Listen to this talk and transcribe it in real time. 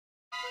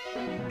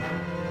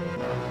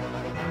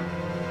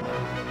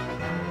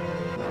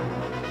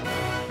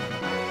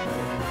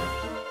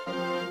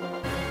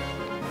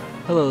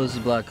Hello, this is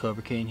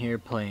BlackCobraKing here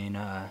playing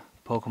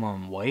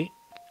Pokemon White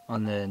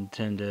on the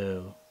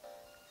Nintendo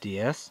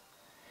DS.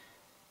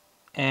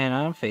 And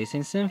I'm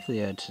facing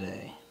Cynthia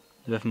today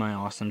with my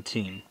awesome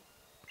team.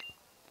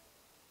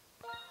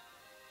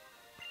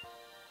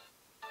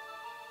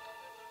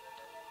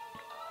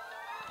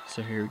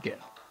 So here we go.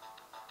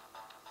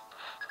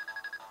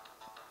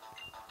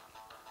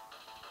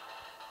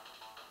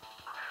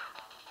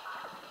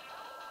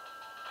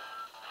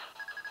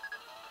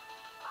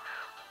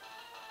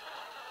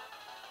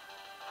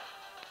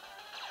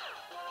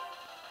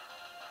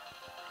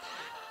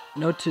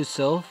 Note to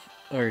self,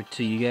 or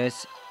to you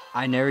guys,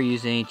 I never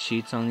use any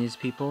cheats on these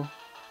people.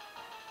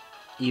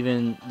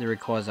 Even the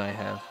Rayquaza I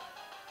have.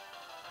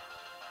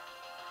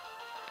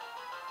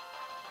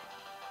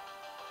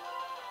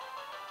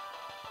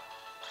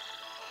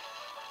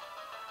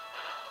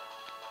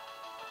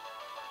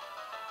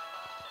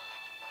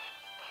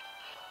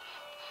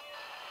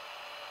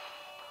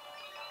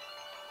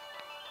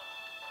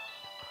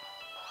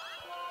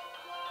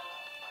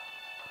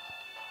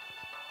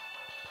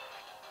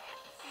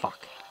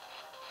 Fuck.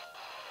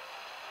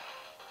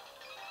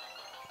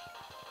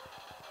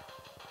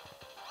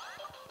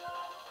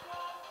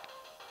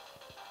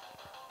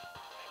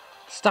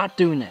 Stop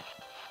doing it.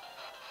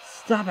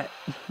 Stop it.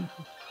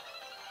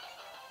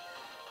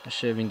 I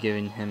should have been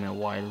giving him a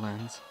wide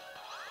lens.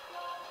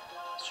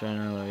 Let's try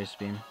another ice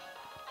beam.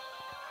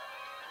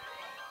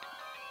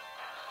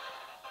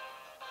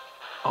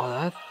 Oh,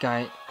 that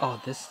guy.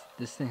 Oh, this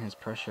thing has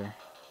pressure.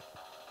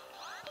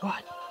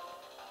 What?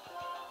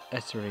 I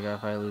swear to God,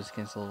 if I lose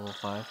against level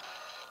 5.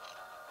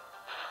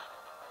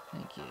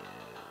 Thank you.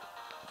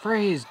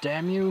 Freeze,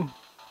 damn you!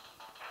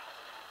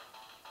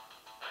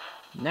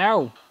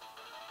 No!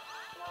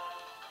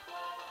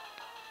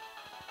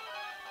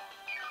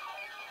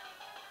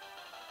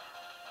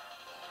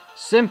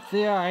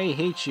 Cynthia, I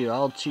hate you.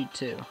 I'll cheat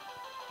too.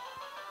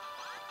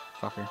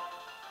 Fucker.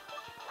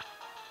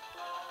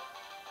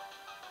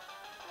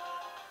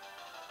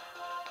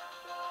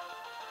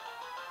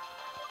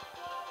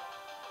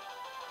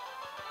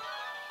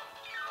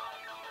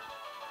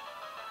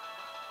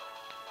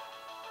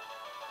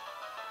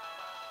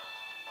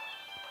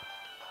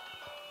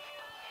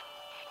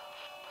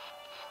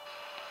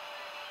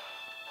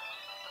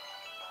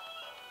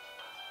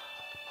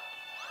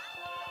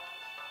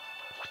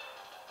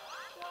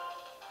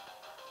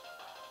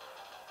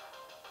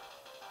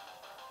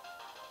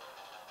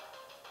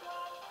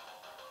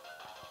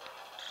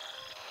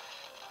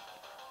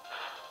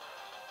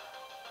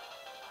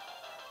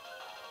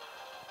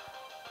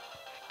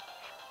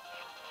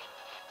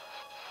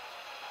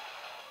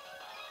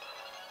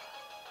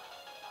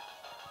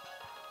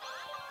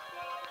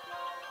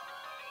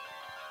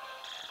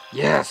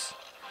 Yes!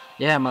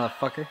 Yeah,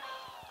 motherfucker.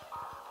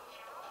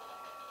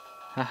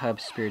 Haha,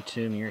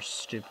 Spiritomb, you're a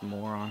stupid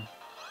moron.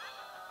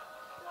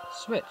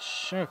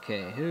 Switch.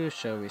 Okay, who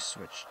shall we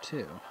switch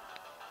to?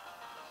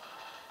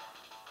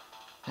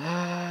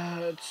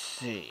 Let's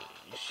see.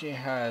 She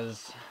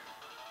has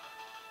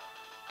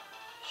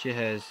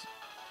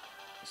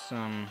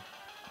some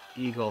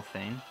eagle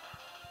thing.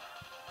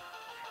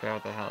 Forgot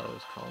what the hell it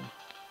was called.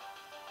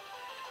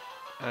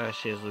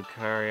 She has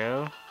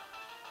Lucario,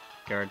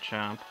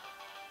 Garchomp,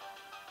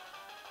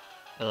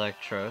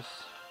 Electros,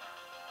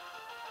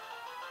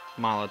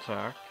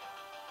 Molotov,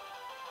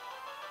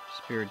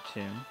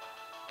 Spiritomb,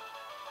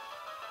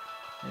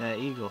 and that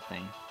eagle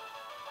thing.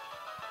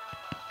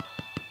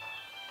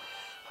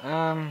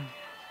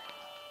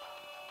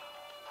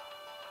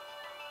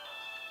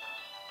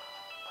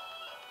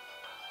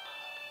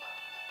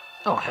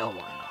 Oh hell, why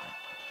not?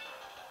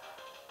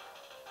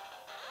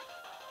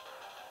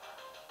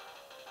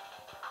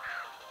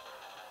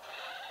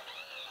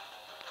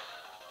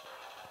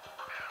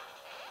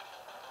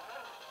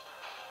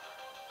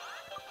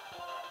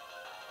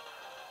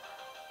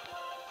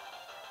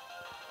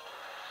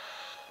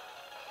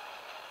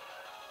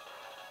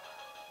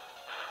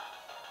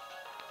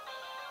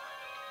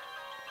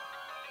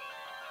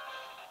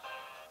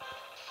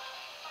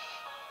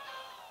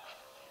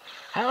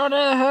 How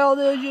the hell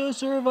did you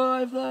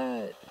survive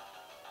that?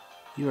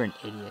 You're an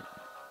idiot.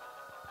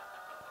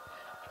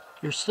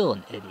 You're still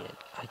an idiot.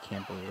 I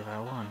can't believe I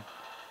won.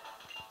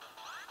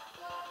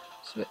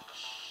 Switch.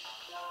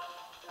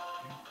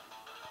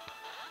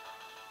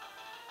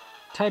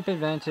 Type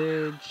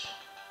advantage.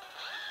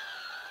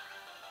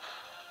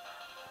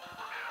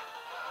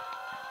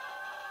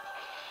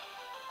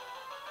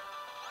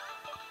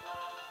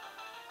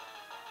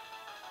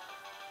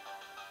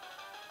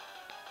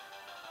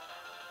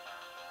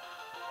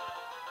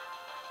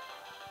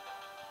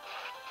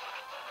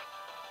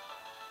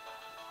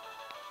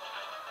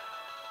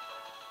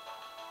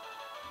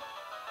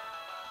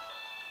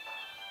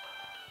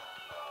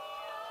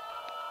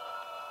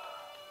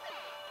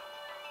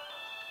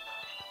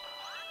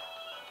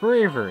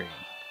 Bravery.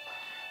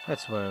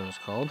 That's what it was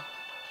called.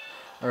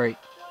 Alright.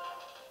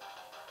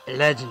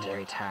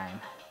 Legendary time.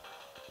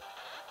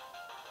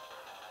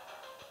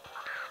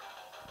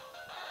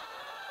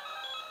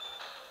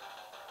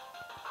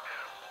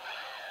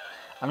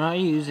 I'm not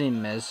using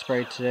Mez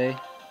today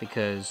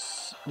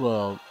because,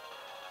 well,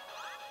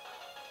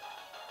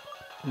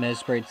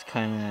 Mez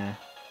kind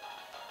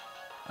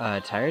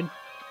of tired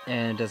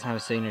and doesn't have a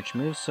signature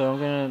move, so I'm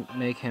gonna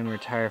make him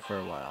retire for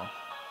a while.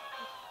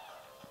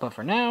 But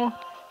for now,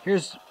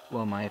 here's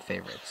one of my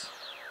favorites.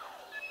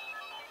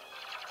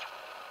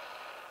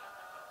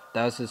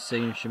 That was his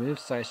signature move,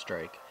 Side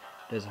Strike.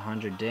 Does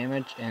 100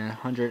 damage and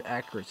 100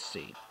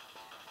 accuracy.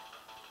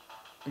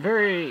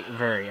 Very,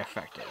 very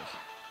effective,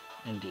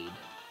 indeed.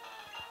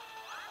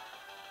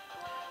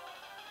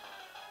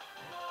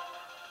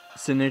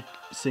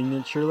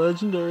 Signature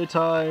legendary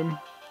time.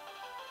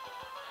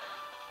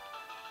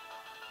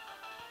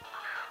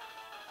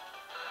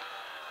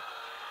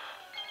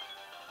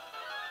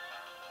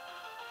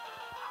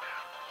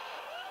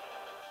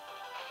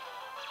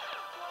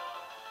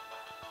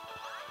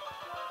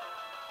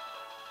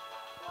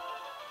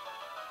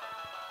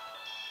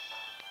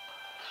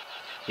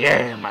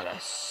 Yeah, Mother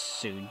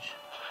Suge.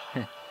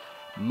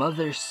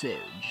 Mother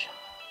Suge.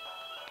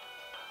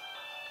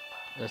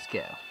 Let's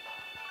go.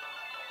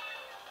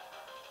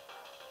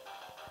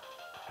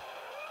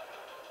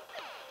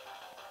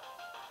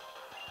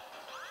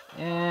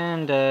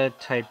 And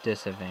type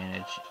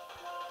disadvantage.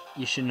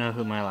 You should know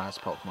who my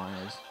last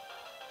Pokemon is.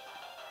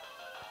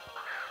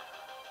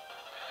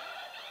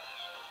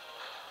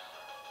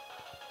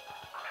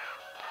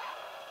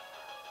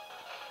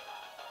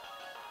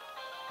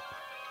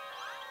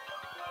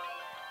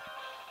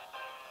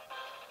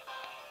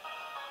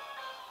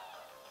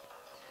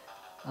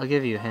 I'll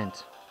give you a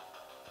hint.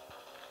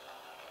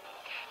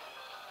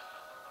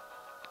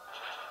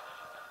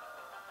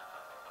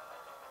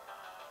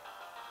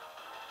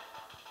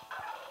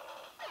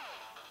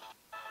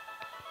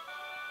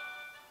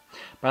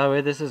 By the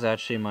way, this is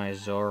actually my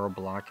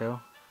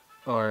Zoroblocko,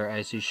 or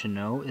as you should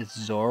know, it's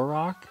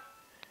Zoroark.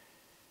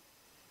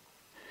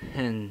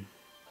 And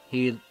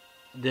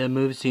the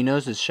moves he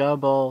knows is Shadow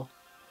Ball,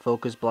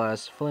 Focus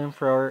Blast,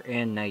 Flamethrower,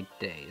 and Night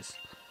Daze.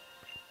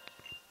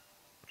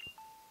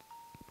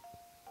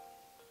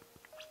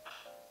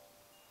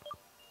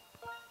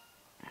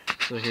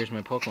 So here's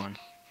my Pokemon.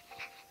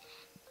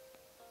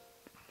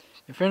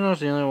 Inferno's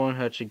the only one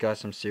who actually got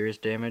some serious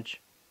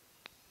damage.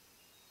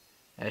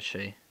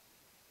 Actually,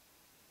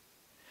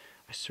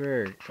 I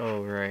swear,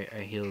 oh right,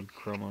 I healed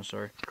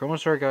Chromosaur.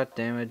 Chromosaur got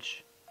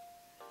damage,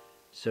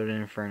 so did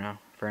Inferno.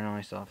 Inferno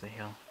I still have to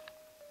heal.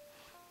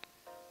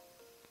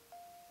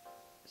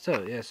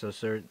 So, yeah, so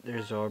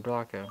there's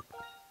Zoroblocko.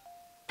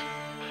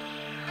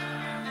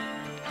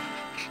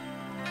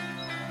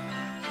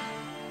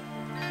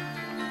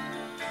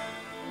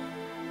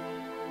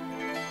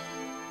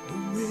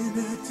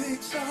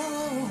 Takes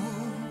all.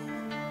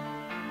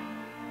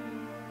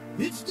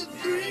 It's the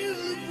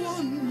thrill of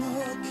one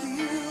more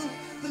kill,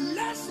 the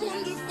last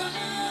one to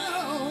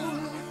fall.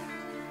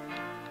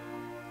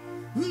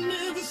 Who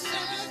never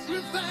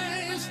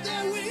sacrifice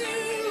their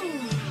will.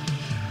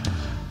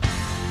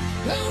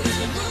 Don't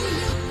ever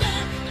look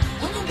back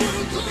on the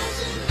world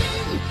closing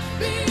in.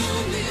 Be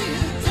on the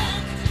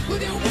attack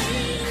with your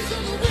wings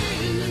on the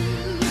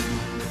wind.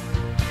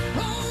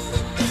 All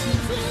the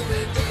things will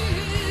begin.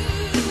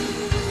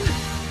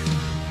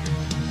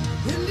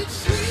 And it's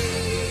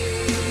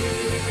sweet,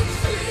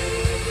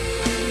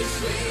 sweet,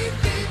 sweet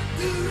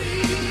victory,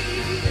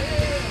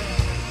 yeah.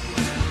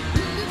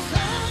 And it's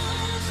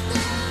ours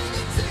for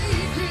the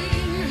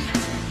taking.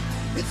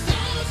 It's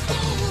ours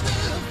for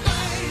the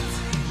fight.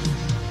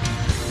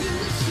 And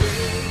it's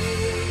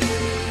sweet,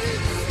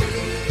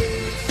 sweet,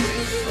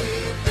 sweet,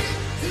 sweet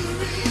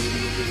victory,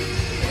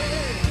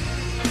 yeah.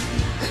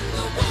 And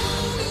the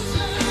world is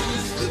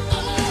ours to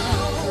fall.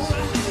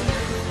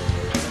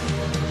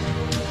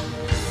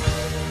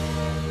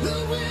 The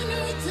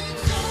winner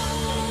takes all.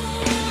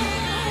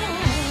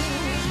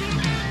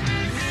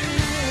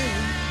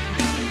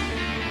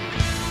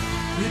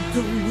 You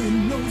don't win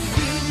no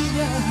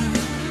silver.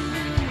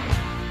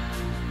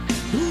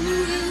 You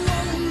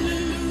only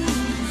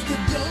lose the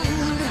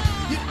gold.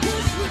 You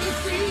push with the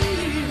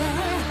fever.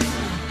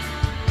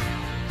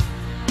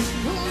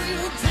 Oh,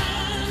 your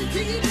time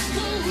keeps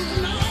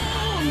going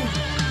on.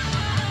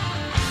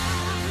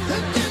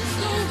 Against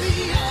all the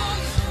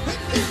odds,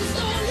 against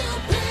all your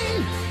pain,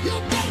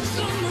 your back's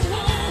on the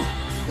wall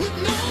with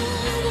no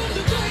one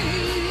to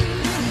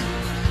blame.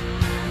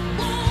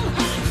 All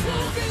hearts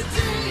won't be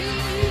tamed.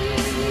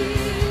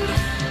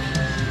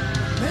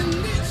 And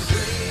it's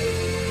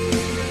sweet,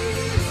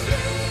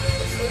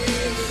 sweet,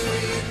 sweet,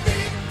 sweet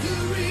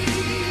victory.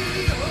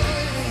 Oh,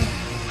 yeah.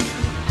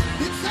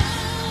 It's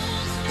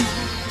ours for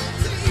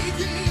the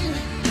taking.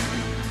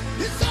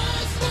 It's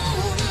ours for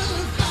the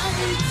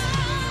fight.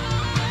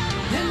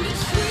 And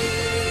it's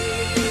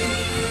sweet,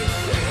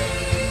 sweet,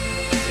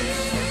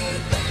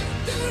 sweet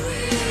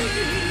victory.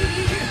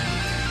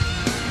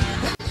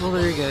 Well,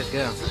 there you guys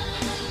go.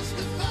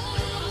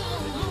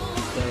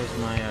 That was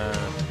my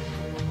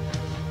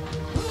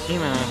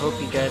team, and I hope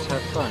you guys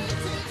have fun.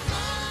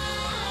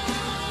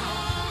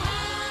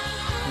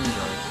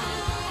 Enjoy.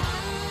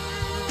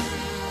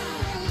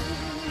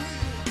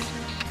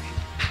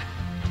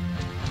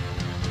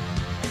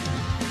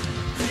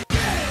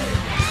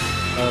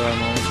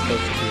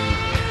 supposed to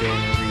get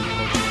every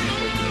Pokemon.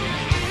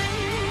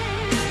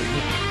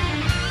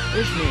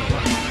 Wish me a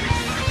lot.